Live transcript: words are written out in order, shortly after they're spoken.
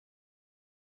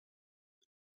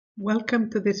Welcome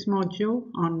to this module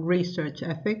on research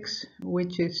ethics,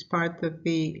 which is part of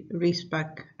the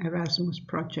RESPACC Erasmus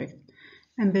project,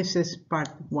 and this is part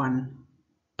 1.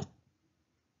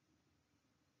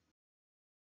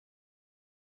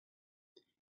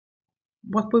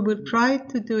 What we will try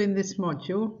to do in this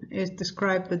module is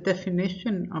describe the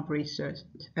definition of research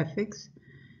ethics,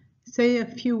 say a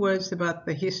few words about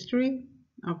the history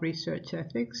of research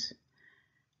ethics,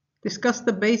 discuss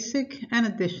the basic and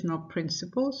additional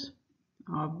principles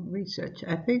of research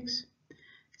ethics,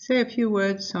 say a few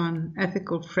words on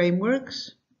ethical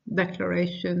frameworks,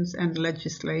 declarations and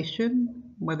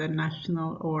legislation, whether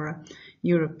national or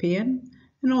European,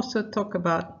 and also talk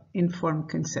about informed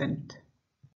consent.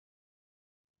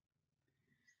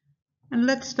 And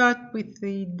let's start with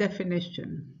the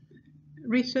definition.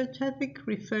 Research ethics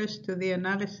refers to the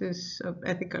analysis of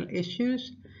ethical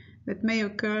issues that may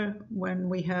occur when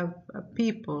we have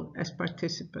people as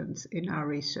participants in our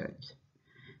research.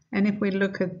 And if we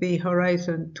look at the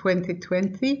Horizon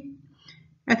 2020,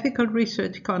 ethical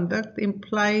research conduct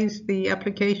implies the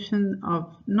application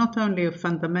of not only of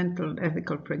fundamental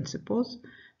ethical principles,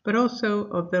 but also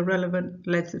of the relevant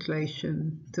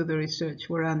legislation to the research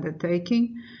we're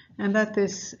undertaking, and that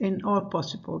is in all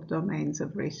possible domains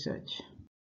of research.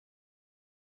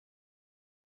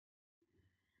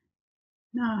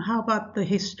 Now, how about the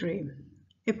history?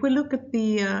 If we look at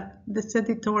this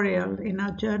editorial in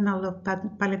our Journal of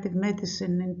Palliative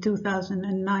Medicine in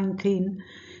 2019,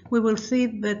 we will see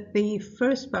that the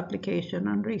first publication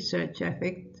on research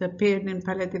ethics appeared in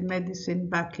Palliative Medicine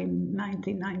back in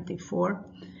 1994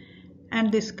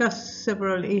 and discussed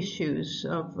several issues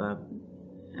of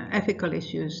ethical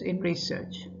issues in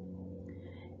research.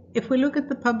 If we look at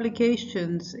the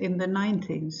publications in the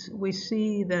 19s, we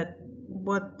see that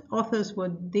what authors were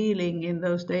dealing in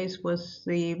those days was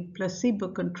the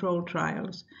placebo-controlled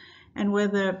trials and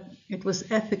whether it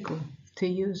was ethical to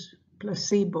use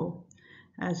placebo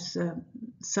as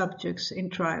subjects in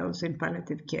trials in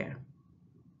palliative care.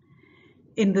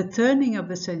 In the turning of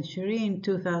the century, in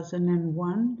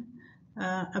 2001,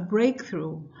 a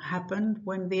breakthrough happened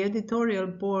when the editorial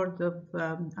board of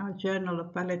our Journal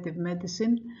of Palliative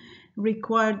Medicine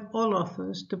required all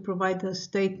authors to provide a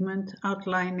statement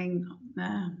outlining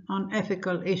on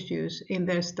ethical issues in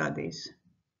their studies.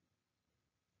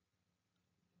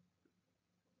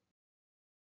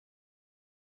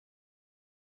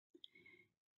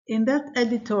 In that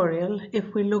editorial,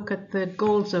 if we look at the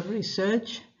goals of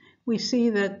research, we see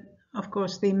that, of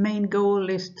course, the main goal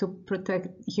is to protect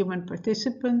human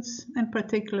participants, and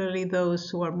particularly those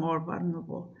who are more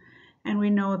vulnerable. And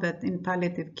we know that in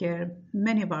palliative care,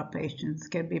 many of our patients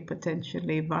can be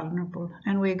potentially vulnerable.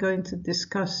 And we're going to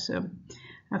discuss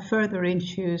further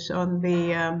issues on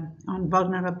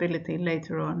vulnerability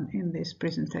later on in this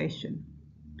presentation.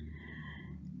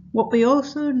 What we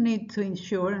also need to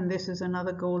ensure, and this is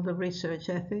another goal of research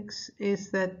ethics, is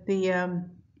that the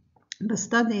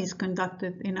study is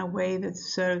conducted in a way that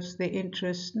serves the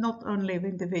interests not only of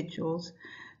individuals,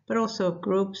 but also of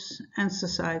groups and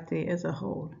society as a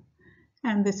whole.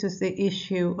 And this is the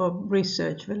issue of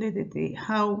research validity.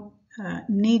 How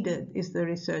needed is the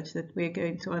research that we're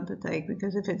going to undertake?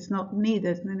 Because if it's not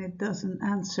needed, then it doesn't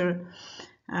answer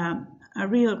a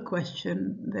real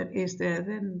question that is there,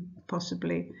 then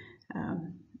possibly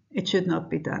it should not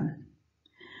be done.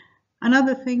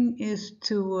 Another thing is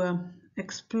to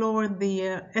explore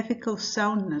the ethical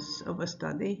soundness of a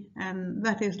study, and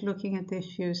that is looking at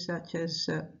issues such as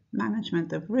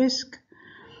management of risk,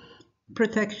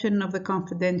 protection of the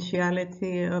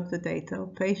confidentiality of the data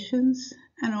of patients,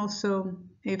 and also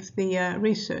if the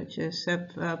researchers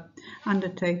have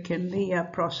undertaken the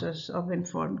process of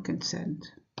informed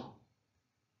consent.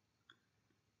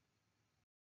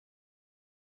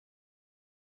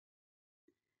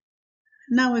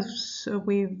 Now, as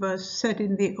we've said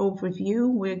in the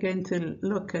overview, we're going to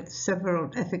look at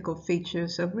several ethical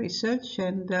features of research,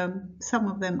 and some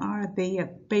of them are the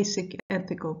basic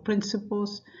ethical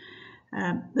principles,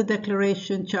 the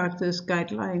declaration, charters,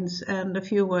 guidelines, and a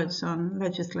few words on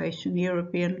legislation,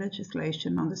 European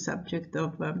legislation on the subject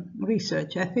of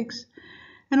research ethics,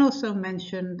 and also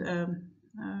mentioned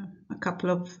a couple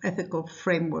of ethical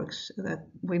frameworks that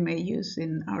we may use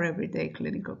in our everyday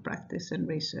clinical practice and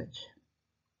research.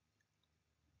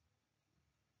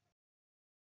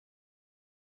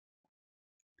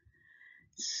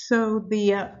 So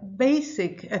the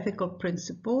basic ethical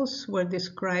principles were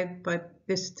described by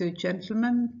these two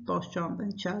gentlemen, Beauchamp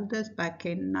and Childers, back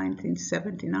in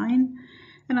 1979,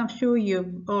 and I'm sure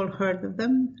you've all heard of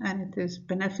them, and it is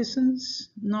beneficence,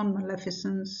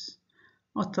 non-maleficence,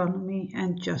 autonomy,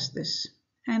 and justice.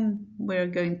 And we're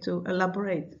going to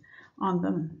elaborate on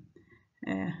them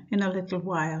in a little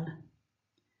while.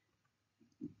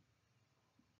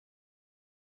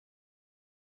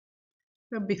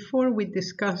 So before we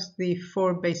discuss the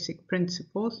 4 basic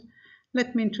principles,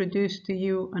 let me introduce to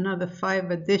you another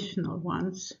 5 additional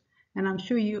ones, and I'm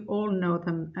sure you all know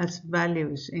them as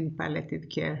values in palliative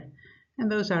care.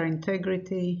 And those are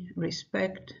integrity,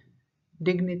 respect,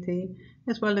 dignity,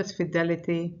 as well as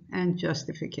fidelity and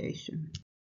justification.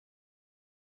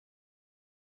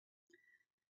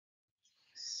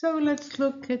 So let's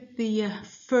look at the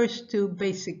first 2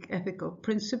 basic ethical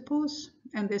principles,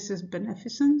 and this is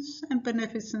beneficence. And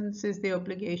beneficence is the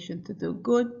obligation to do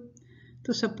good,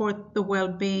 to support the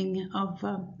well-being of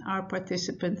our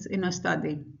participants in a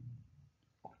study.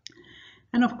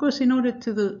 And of course, in order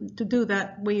to do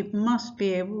that, we must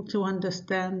be able to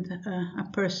understand a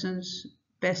person's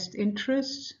best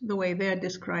interests, the way they're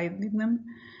describing them,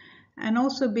 and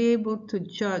also be able to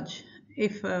judge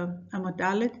if a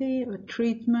modality, a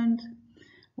treatment,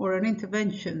 or an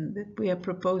intervention that we are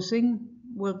proposing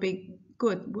will be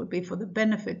good, will be for the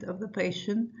benefit of the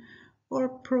patient, or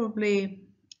probably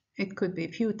it could be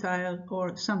futile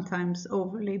or sometimes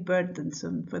overly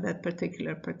burdensome for that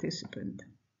particular participant.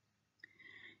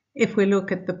 If we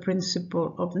look at the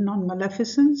principle of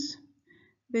non-maleficence,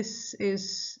 this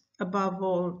is above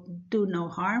all do no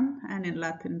harm, and in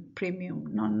Latin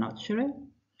primum non nocere.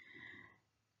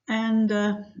 And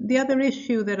the other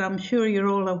issue that I'm sure you're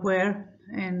all aware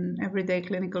in everyday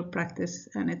clinical practice,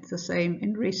 and it's the same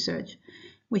in research,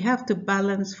 we have to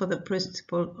balance for the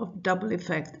principle of double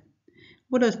effect.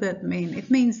 What does that mean? It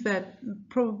means that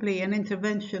probably an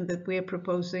intervention that we are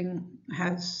proposing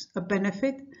has a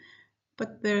benefit,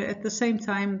 but at the same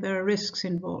time there are risks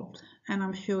involved. And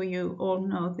I'm sure you all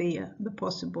know the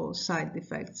possible side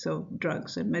effects of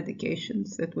drugs and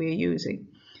medications that we are using.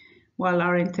 While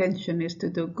our intention is to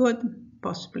do good,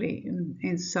 possibly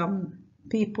in some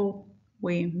people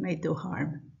we may do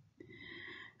harm.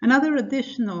 Another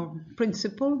additional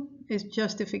principle is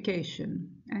justification,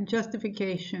 and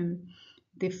justification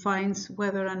defines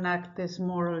whether an act is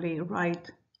morally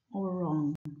right or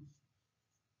wrong.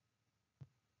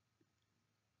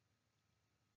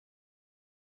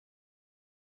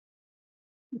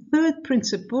 The third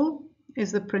principle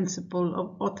is the principle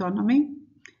of autonomy,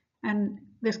 and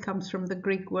this comes from the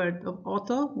Greek word of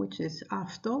auto, which is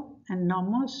afto, and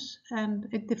nomos, and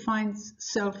it defines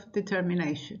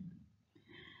self-determination.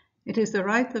 It is the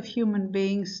right of human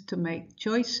beings to make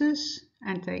choices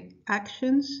and take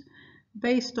actions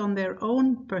based on their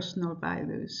own personal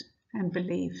values and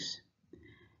beliefs.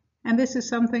 And this is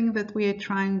something that we are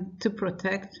trying to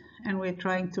protect and we're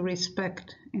trying to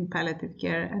respect in palliative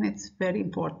care, and it's very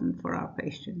important for our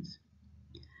patients.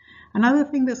 Another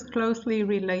thing that's closely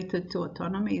related to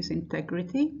autonomy is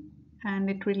integrity, and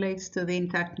it relates to the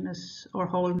intactness or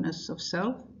wholeness of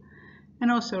self,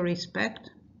 and also respect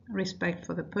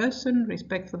for the person,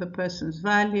 respect for the person's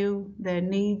value, their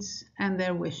needs, and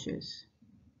their wishes.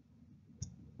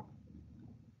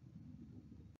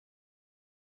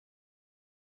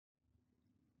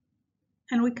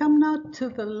 And we come now to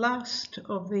the last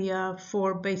of the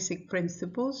 4 basic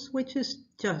principles, which is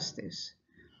justice.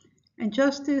 And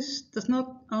justice does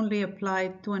not only apply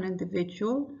to an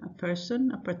individual, a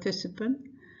person, a participant,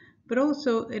 but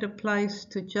also it applies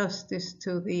to justice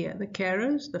to the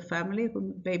carers, the family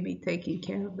who may be taking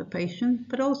care of the patient,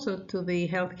 but also to the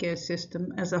healthcare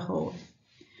system as a whole.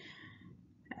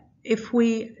 If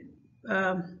we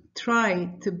try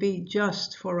to be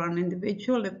just for an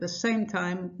individual, at the same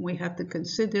time we have to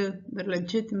consider the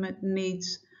legitimate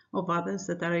needs of others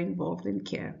that are involved in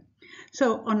care.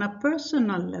 So on a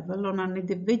personal level, on an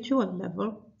individual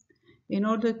level, in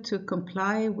order to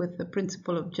comply with the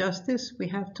principle of justice, we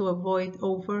have to avoid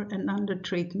over and under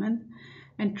treatment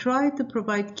and try to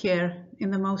provide care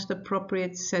in the most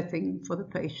appropriate setting for the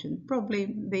patient, probably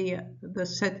the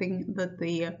setting that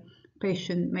the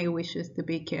patient may wishes to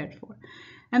be cared for.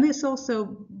 And this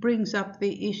also brings up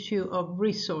the issue of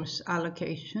resource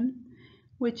allocation,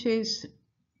 which is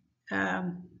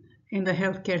in the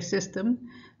healthcare system.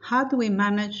 How do we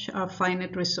manage our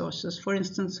finite resources? For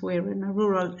instance, we're in a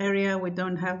rural area, we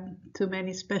don't have too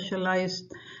many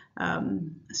specialized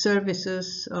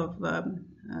services of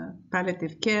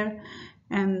palliative care.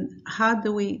 And how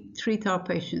do we treat our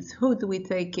patients? Who do we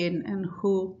take in and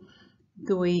who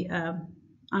do we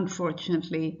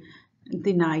unfortunately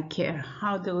deny care?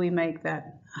 How do we make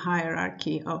that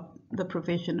hierarchy of the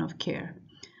provision of care?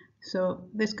 So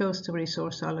this goes to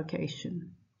resource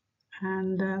allocation.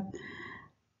 And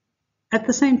at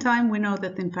the same time, we know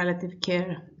that in palliative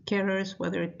care, carers,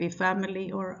 whether it be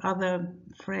family or other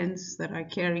friends that are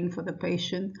caring for the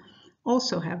patient,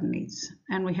 also have needs,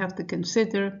 and we have to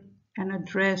consider and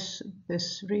address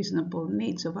this reasonable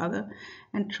needs of others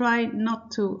and try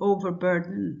not to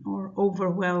overburden or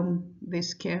overwhelm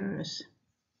these carers.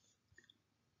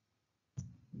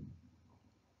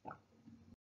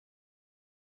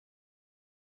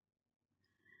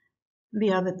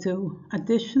 The other two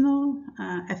additional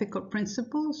ethical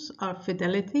principles are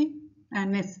fidelity,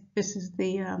 and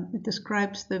it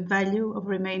describes the value of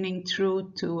remaining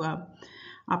true to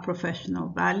our professional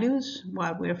values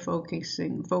while we're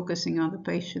focusing on the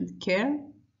patient care.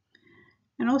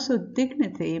 And also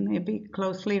dignity may be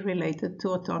closely related to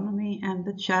autonomy and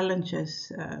the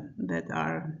challenges that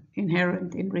are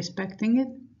inherent in respecting it.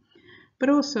 But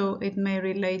also it may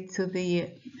relate to the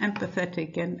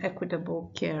empathetic and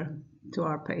equitable care to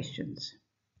our patients.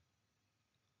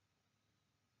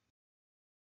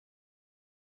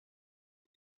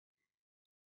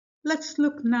 Let's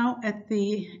look now at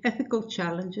the ethical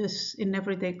challenges in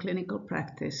everyday clinical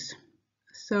practice.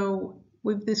 So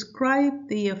we've described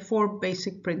the 4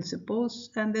 basic principles,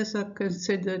 and these are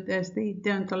considered as the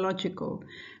deontological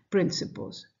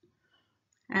principles.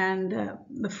 And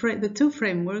the 2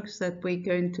 frameworks that we're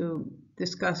going to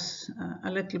discuss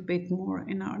a little bit more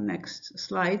in our next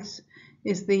slides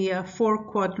is the 4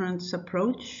 quadrants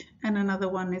approach, and another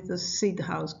one is the seed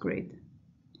house grid.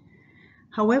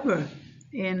 However,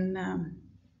 in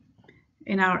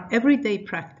our everyday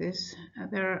practice,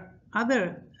 there are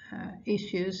other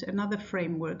issues and other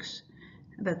frameworks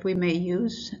that we may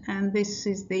use, and this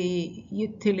is the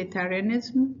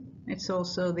utilitarianism. It's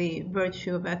also the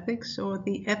virtue of ethics, or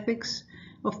the ethics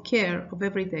of care, of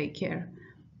everyday care.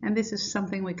 And this is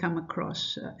something we come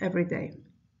across every day.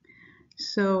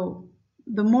 So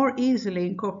the more easily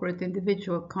incorporate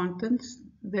individual contents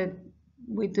that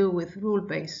we do with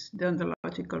rule-based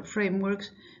deontological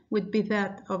frameworks would be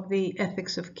that of the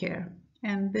ethics of care.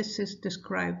 And this is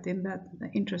described in that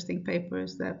interesting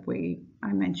papers that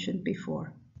I mentioned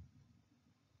before.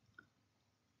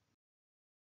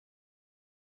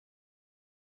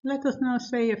 Let us now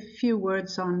say a few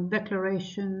words on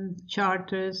declarations,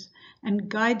 charters, and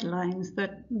guidelines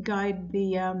that guide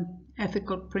the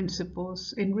ethical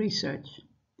principles in research.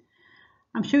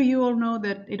 I'm sure you all know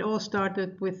that it all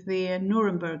started with the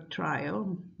Nuremberg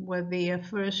trial, where the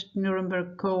first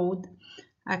Nuremberg Code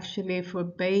actually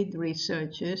forbade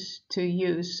researchers to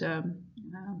use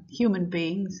human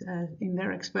beings in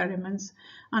their experiments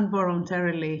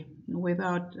involuntarily,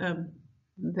 without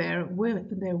their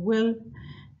will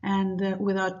and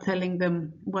without telling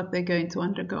them what they're going to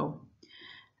undergo.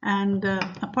 And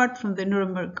apart from the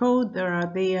Nuremberg Code, there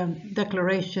are the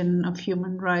Declaration of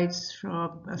Human Rights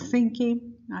from Helsinki.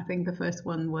 I think the first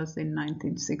one was in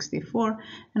 1964,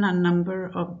 and a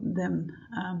number of them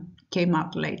came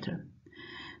out later.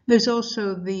 There's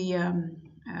also the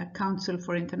Council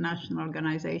for International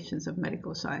Organizations of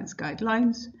Medical Science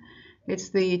Guidelines.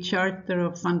 It's the Charter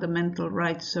of Fundamental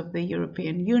Rights of the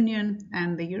European Union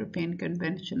and the European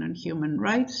Convention on Human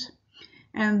Rights.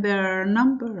 And there are a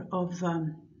number of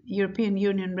European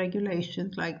Union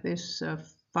regulations like this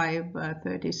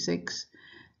 536,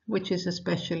 which is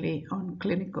especially on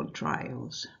clinical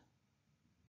trials.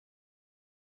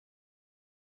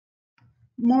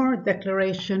 More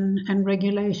declaration and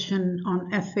regulation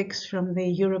on ethics from the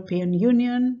European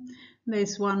Union.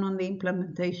 There's one on the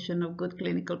implementation of good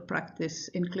clinical practice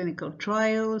in clinical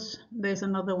trials. There's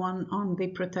another one on the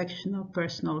protection of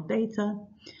personal data.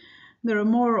 There are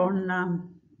more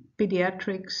on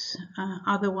pediatrics,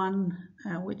 other one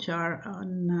which are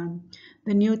on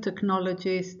the new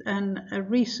technologies, and a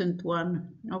recent one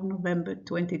of November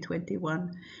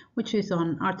 2021, which is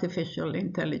on artificial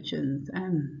intelligence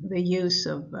and the use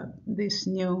of this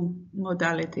new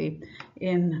modality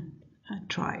in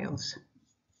trials.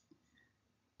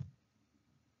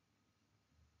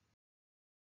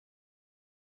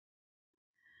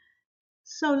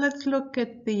 So let's look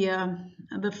at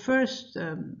the first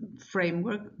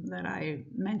framework that I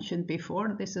mentioned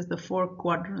before. This is the 4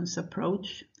 quadrants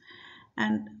approach.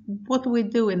 And what do we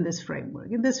do in this framework?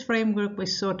 In this framework, we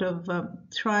sort of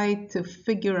try to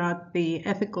figure out the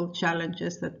ethical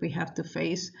challenges that we have to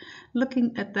face,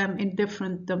 looking at them in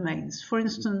different domains. For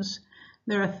instance,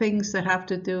 there are things that have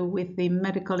to do with the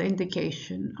medical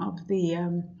indication of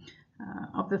the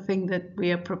thing that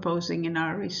we are proposing in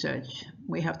our research.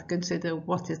 We have to consider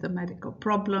what is the medical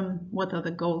problem, what are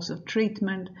the goals of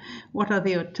treatment, what are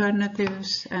the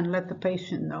alternatives, and let the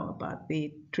patient know about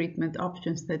the treatment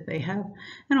options that they have,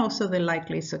 and also the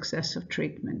likely success of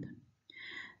treatment.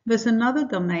 There's another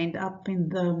domain up in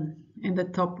the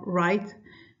top right,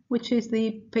 which is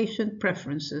the patient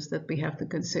preferences that we have to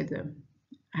consider.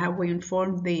 Have we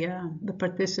informed the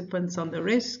participants on the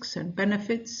risks and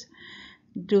benefits?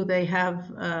 Do they have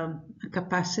a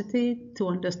capacity to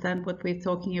understand what we're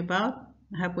talking about?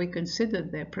 Have we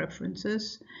considered their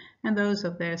preferences and those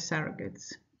of their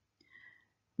surrogates?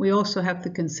 We also have to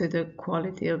consider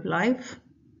quality of life.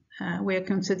 We are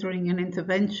considering an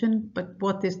intervention, but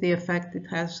what is the effect it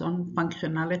has on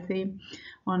functionality,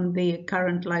 on the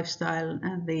current lifestyle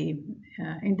and the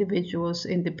individual's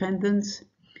independence?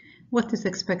 What is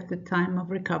expected time of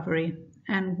recovery,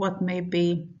 and what may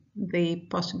be the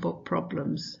possible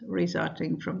problems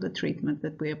resulting from the treatment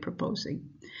that we are proposing?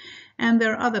 And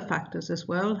there are other factors as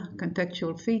well,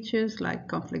 contextual features like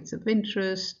conflicts of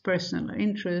interest, personal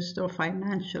interest, or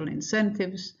financial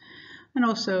incentives, and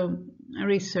also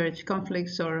research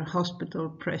conflicts or hospital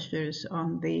pressures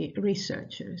on the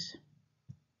researchers.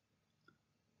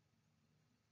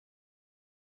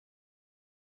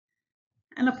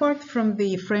 And apart from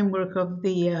the framework of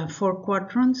the 4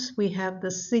 quadrants, we have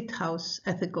the Sit House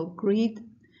ethical grid.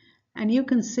 And you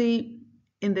can see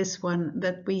in this one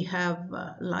that we have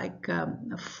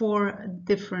 4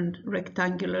 different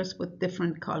rectangulars with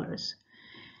different colors.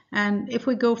 And if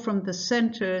we go from the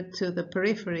center to the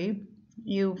periphery,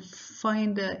 you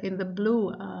find in the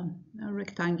blue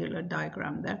rectangular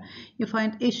diagram there, you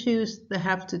find issues that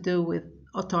have to do with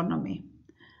autonomy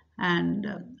and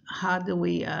how do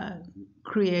we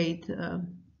create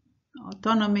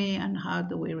autonomy and how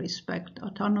do we respect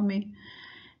autonomy.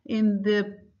 In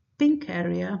the pink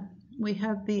area, we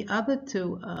have the other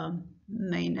 2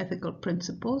 main ethical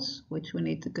principles which we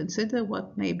need to consider,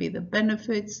 what may be the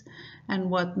benefits and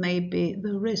what may be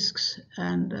the risks,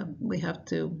 and we have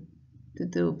to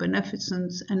do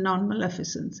beneficence and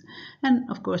non-maleficence,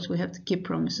 and of course we have to keep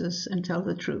promises and tell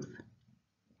the truth.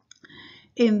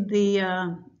 In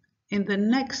the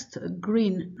next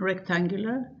green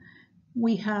rectangular,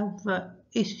 we have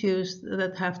issues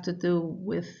that have to do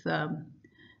with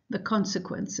the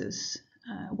consequences.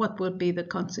 What will be the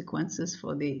consequences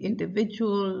for the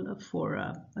individual, for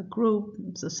a group,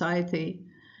 society?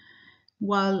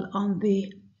 While on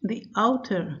the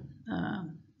outer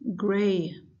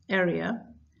gray area,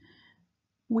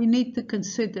 we need to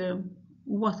consider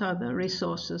what are the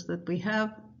resources that we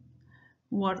have,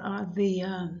 what are the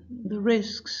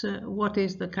risks, what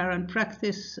is the current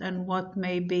practice, and what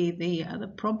may be the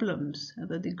problems,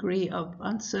 the degree of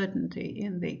uncertainty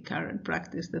in the current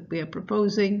practice that we are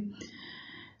proposing.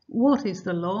 What is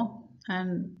the law,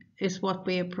 and is what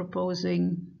we are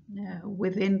proposing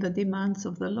within the demands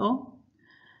of the law?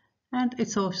 And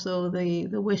it's also the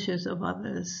wishes of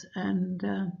others and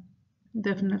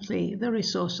definitely the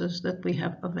resources that we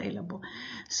have available.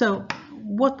 So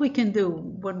what we can do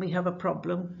when we have a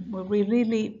problem, where we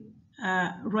really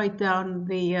write down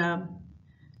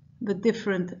the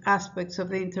different aspects of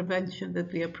the intervention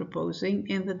that we are proposing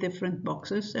in the different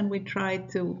boxes, and we try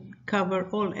to cover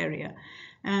all area.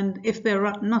 And if they're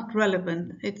not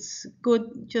relevant, it's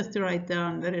good just to write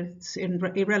down that it's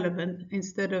irrelevant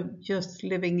instead of just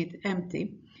leaving it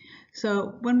empty.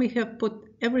 So when we have put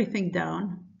everything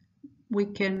down, we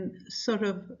can sort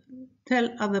of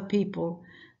tell other people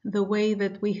the way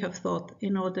that we have thought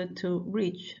in order to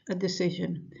reach a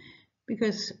decision.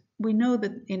 Because we know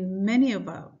that in many of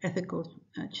our ethical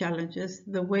challenges,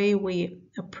 the way we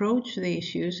approach the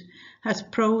issues has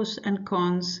pros and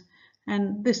cons.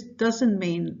 And this doesn't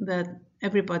mean that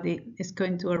everybody is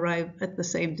going to arrive at the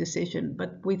same decision.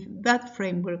 But with that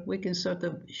framework, we can sort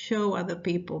of show other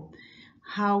people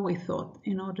how we thought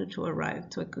in order to arrive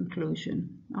to a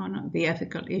conclusion on the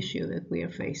ethical issue that we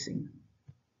are facing.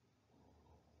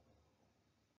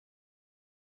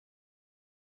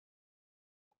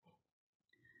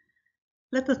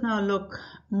 Let us now look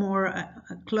more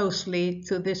closely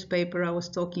to this paper I was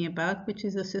talking about, which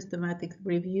is a systematic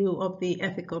review of the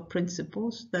ethical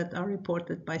principles that are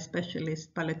reported by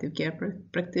specialist palliative care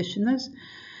practitioners.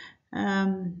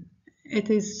 It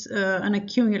is an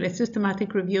accumulated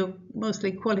systematic review of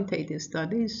mostly qualitative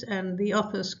studies, and the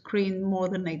authors screened more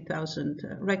than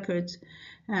 8,000 records,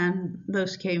 and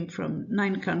those came from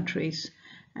 9 countries.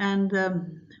 And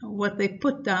what they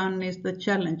put down is the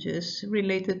challenges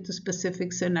related to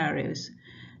specific scenarios,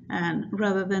 and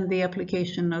rather than the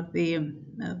application of the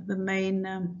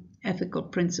main ethical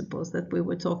principles that we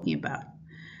were talking about.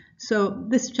 So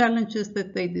these challenges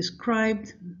that they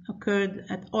described occurred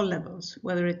at all levels,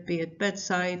 whether it be at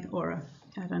bedside or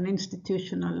at an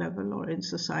institutional level or in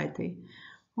society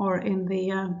or in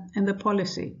the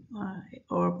policy,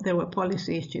 or there were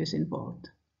policy issues involved.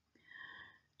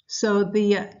 So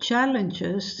the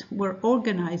challenges were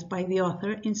organized by the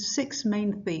author in 6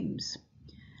 main themes.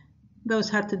 Those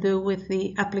had to do with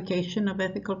the application of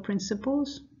ethical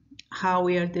principles, how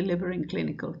we are delivering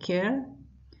clinical care,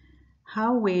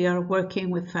 how we are working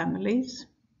with families,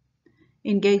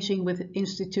 engaging with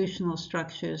institutional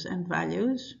structures and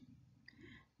values,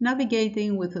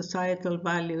 navigating with societal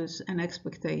values and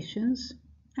expectations,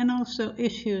 and also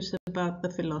issues about the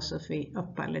philosophy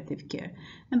of palliative care.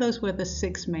 And those were the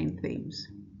 6 main themes.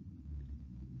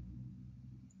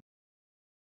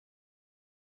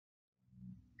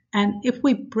 And if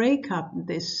we break up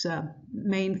these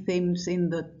main themes in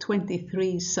the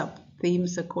 23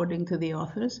 sub-themes according to the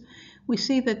authors, we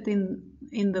see that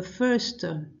in the first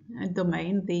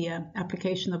domain, the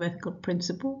application of ethical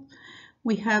principle,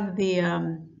 we have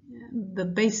the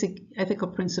basic ethical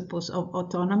principles of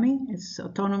autonomy. It's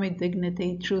autonomy,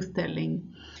 dignity,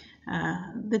 truth-telling,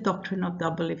 the doctrine of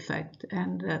double effect,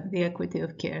 and the equity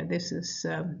of care. This is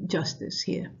justice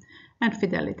here, and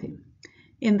fidelity.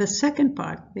 In the second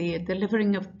part, the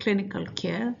delivering of clinical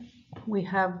care, we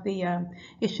have the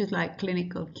issues like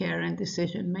clinical care and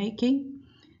decision-making,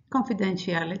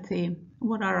 confidentiality,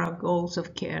 what are our goals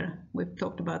of care? We've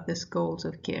talked about this goals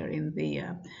of care in the,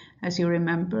 as you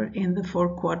remember, in the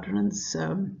 4 quadrants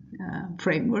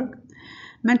framework,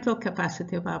 mental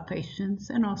capacity of our patients,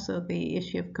 and also the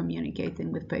issue of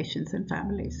communicating with patients and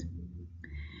families.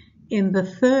 In the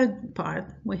third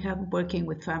part, we have working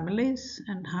with families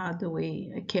and how do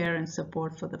we care and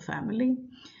support for the family.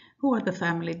 Who are the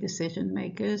family decision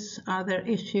makers? Are there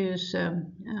issues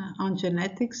on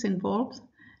genetics involved?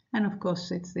 And of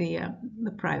course, it's the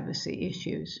privacy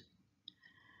issues.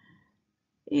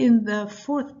 In the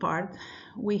fourth part,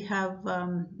 we have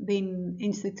the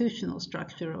institutional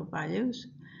structure of values.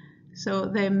 So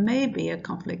there may be a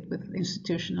conflict with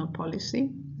institutional policy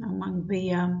among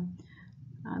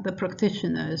the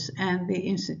practitioners and the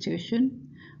institution,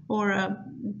 or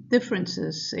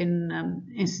differences in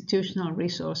institutional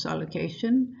resource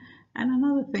allocation. And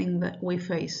another thing that we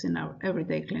face in our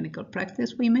everyday clinical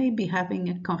practice, we may be having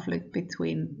a conflict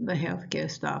between the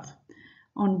healthcare staff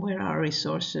on where our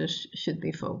resources should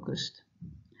be focused.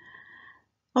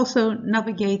 Also,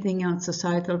 navigating on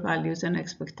societal values and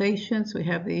expectations, we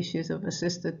have the issues of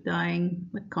assisted dying,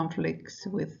 the conflicts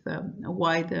with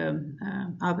wider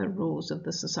other rules of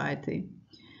the society,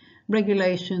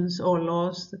 regulations or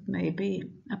laws that may be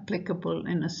applicable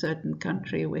in a certain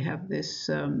country. We have this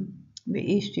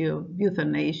the issue of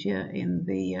euthanasia in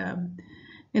the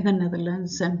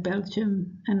Netherlands and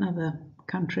Belgium and other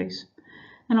countries,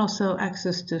 and also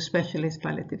access to specialist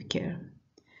palliative care.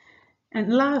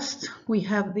 And last, we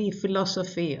have the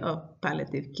philosophy of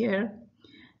palliative care.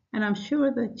 And I'm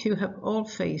sure that you have all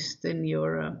faced in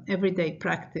your everyday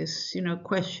practice,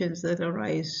 questions that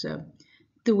arise.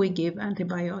 Do we give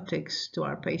antibiotics to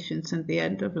our patients at the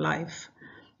end of life?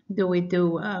 Do we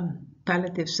do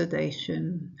palliative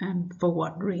sedation, and for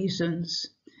what reasons?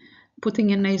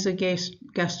 Putting a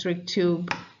nasogastric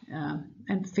tube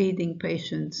and feeding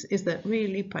patients, is that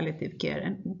really palliative care?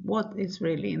 And what is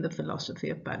really in the philosophy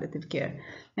of palliative care?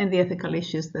 And the ethical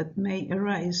issues that may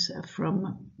arise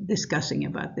from discussing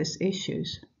about these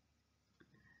issues.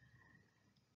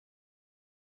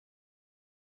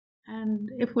 And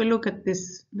if we look at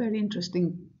this very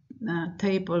interesting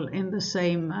table in the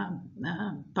same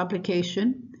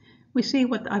publication, we see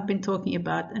what I've been talking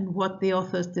about and what the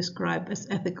authors describe as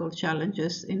ethical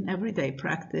challenges in everyday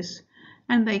practice,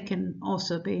 and they can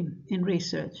also be in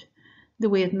research. Do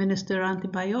we administer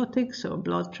antibiotics or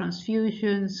blood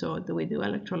transfusions, or do we do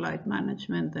electrolyte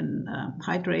management and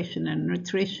hydration and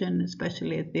nutrition,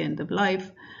 especially at the end of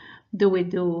life? Do we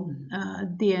do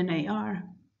DNAR?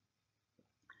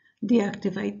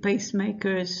 Deactivate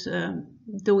pacemakers?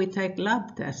 Do we take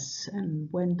lab tests, and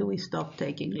when do we stop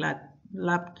taking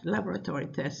laboratory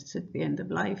tests at the end of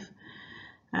life?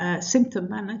 Symptom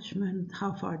management,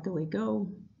 how far do we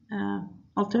go?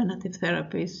 Alternative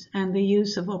therapies and the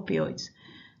use of opioids.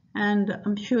 And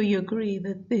I'm sure you agree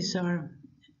that these are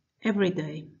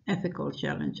everyday ethical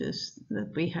challenges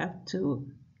that we have to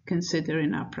consider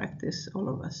in our practice, all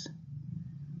of us.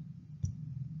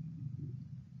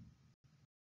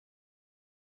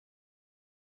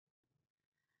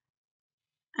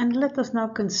 And let us now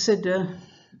consider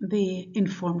the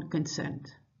informed consent.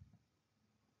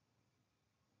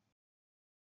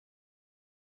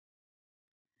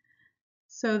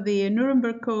 So the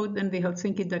Nuremberg Code and the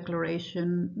Helsinki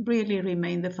Declaration really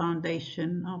remain the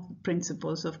foundation of the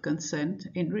principles of consent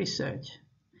in research.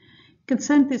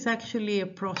 Consent is actually a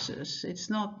process. It's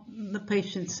not the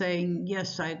patient saying,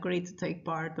 yes, I agree to take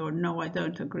part, or no, I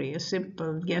don't agree. A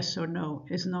simple yes or no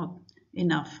is not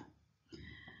enough.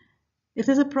 It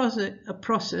is a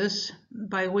process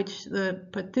by which the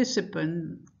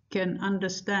participant can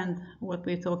understand what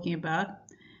we're talking about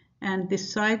and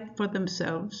decide for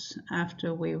themselves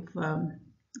after we've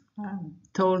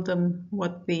told them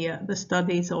what the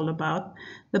study is all about,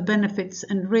 the benefits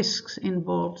and risks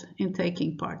involved in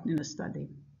taking part in a study.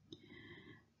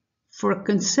 For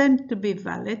consent to be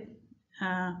valid,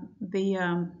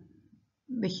 the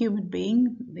human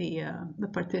being, the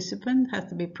participant, has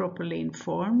to be properly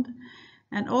informed,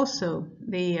 and also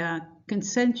the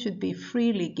consent should be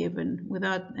freely given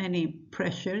without any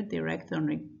pressure, direct or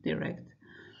indirect,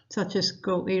 such as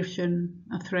coercion,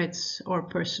 threats, or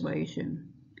persuasion.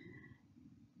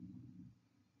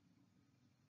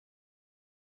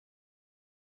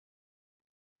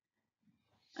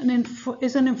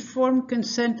 Is an informed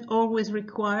consent always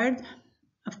required?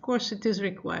 Of course it is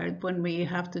required when we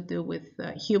have to do with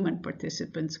human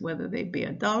participants, whether they be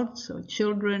adults or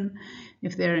children,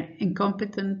 if they're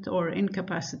incompetent or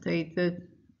incapacitated,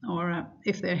 or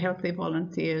if they're healthy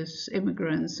volunteers,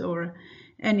 immigrants, or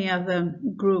any other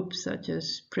group such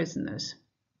as prisoners.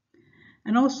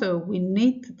 And also we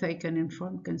need to take an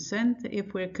informed consent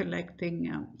if we're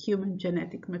collecting human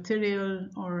genetic material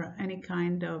or any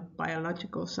kind of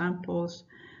biological samples,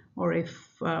 or if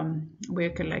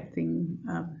we're collecting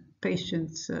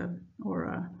patients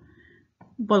or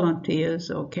volunteers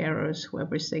or carers,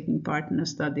 whoever is taking part in a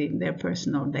study, their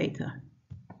personal data.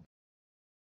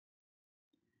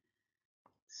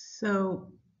 So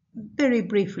very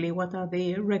briefly, what are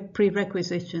the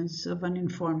prerequisites of an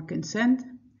informed consent?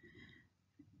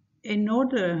 In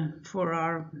order for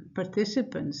our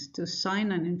participants to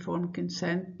sign an informed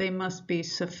consent, they must be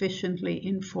sufficiently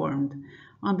informed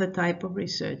on the type of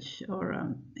research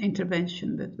or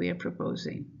intervention that we are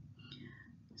proposing.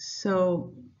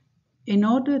 So in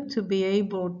order to be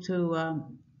able to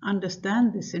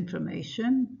understand this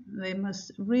information, they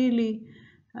must really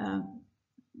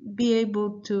be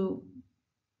able to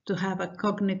have a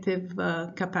cognitive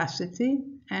capacity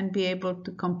and be able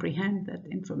to comprehend that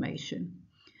information.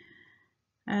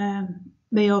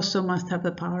 They also must have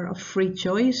the power of free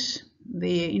choice.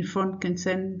 The informed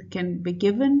consent can be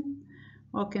given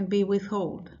or can be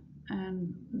withheld,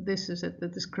 and this is at the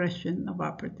discretion of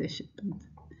our participant.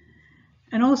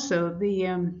 And also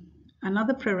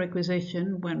another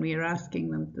prerequisite when we are asking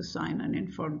them to sign an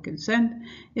informed consent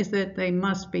is that they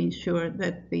must be ensured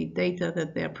that the data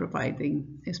that they're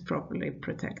providing is properly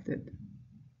protected.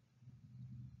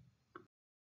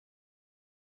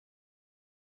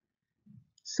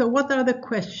 So what are the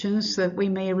questions that we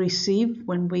may receive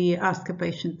when we ask a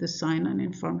patient to sign an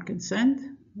informed consent?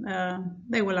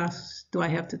 They will ask, do I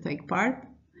have to take part?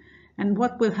 And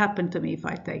what will happen to me if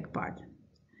I take part?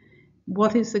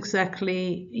 What is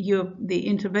exactly the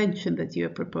intervention that you are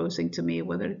proposing to me,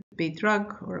 whether it be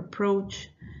drug or approach?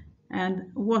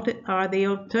 And what are the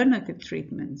alternative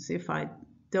treatments if I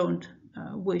don't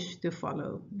wish to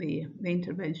follow the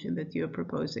intervention that you are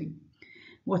proposing?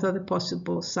 What are the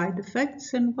possible side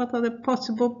effects and what are the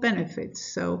possible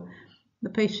benefits? So the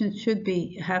patient should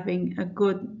be having a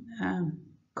good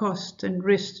cost and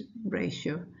risk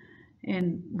ratio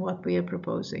in what we are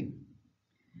proposing.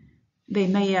 They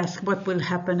may ask what will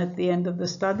happen at the end of the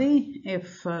study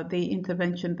if the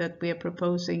intervention that we are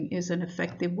proposing is an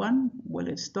effective one. Will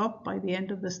it stop by the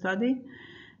end of the study?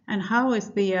 And how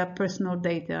is the personal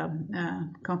data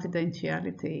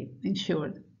confidentiality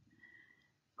ensured?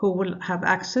 Who will have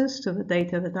access to the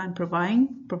data that I'm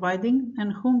providing,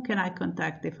 and whom can I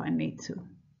contact if I need to?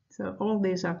 So all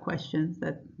these are questions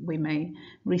that we may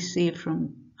receive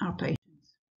from our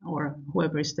patients or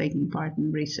whoever is taking part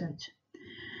in research.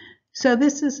 So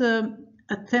this is a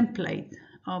template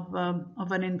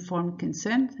of an informed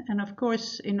consent, and of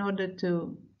course, in order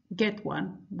to get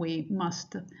one, we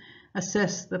must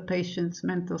assess the patient's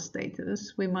mental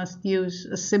status. We must use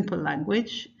a simple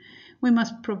language. We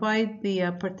must provide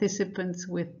the participants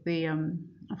with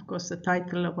of course, the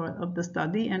title of the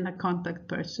study and a contact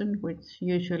person, which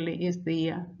usually is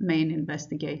the main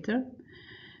investigator.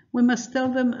 We must tell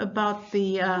them about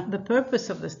the purpose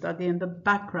of the study and the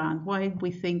background, why we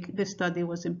think this study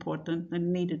was important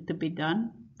and needed to be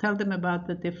done. Tell them about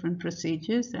the different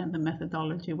procedures and the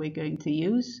methodology we're going to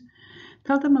use.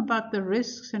 Tell them about the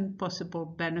risks and possible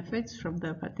benefits from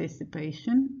their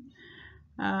participation.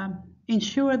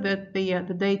 Ensure that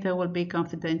the data will be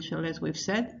confidential, as we've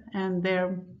said, and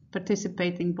they're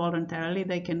participating voluntarily.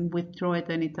 They can withdraw at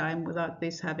any time without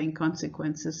this having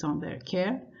consequences on their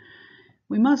care.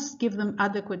 We must give them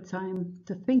adequate time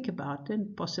to think about it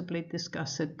and possibly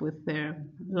discuss it with their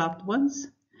loved ones.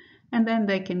 And then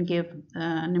they can give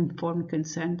an informed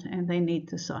consent and they need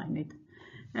to sign it.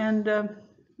 And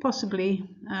possibly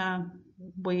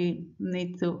we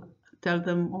need to tell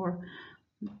them or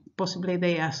possibly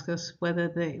they ask us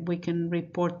whether we can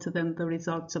report to them the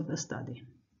results of the study.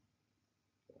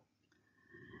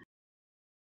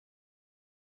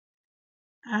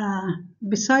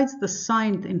 Besides the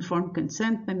signed informed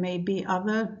consent, there may be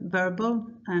other verbal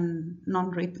and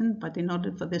non-written, but in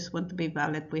order for this one to be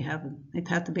valid, it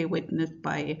had to be witnessed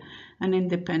by an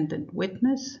independent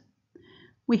witness.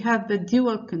 We have the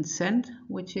dual consent,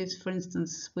 which is, for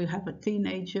instance, we have a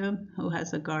teenager who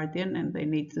has a guardian and they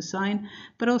need to sign,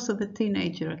 but also the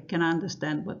teenager can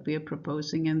understand what we are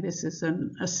proposing, and this is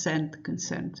an assent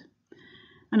consent.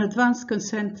 An advanced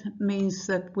consent means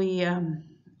that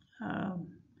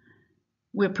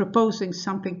we're proposing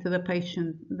something to the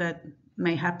patient that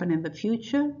may happen in the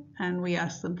future, and we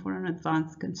ask them for an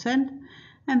advanced consent.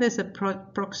 And there's a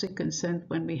proxy consent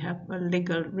when we have a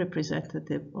legal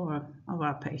representative of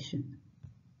our patient.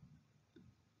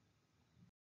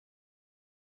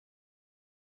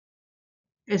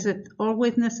 Is it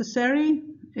always necessary?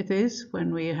 It is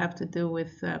when we have to do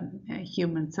with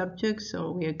human subjects,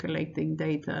 or we are collecting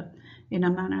data in a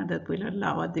manner that will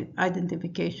allow the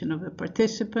identification of the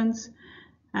participants.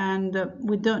 And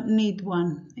we don't need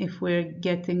one if we're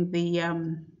getting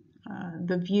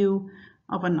the view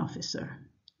of an officer.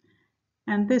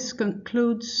 And this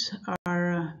concludes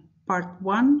our part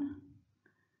 1,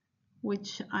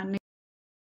 which I need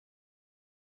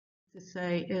to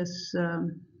say is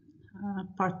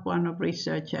part 1 of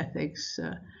research ethics,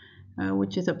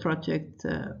 which is a project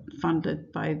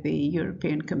funded by the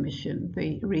European Commission,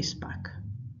 the RESPACC.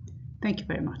 Thank you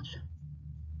very much.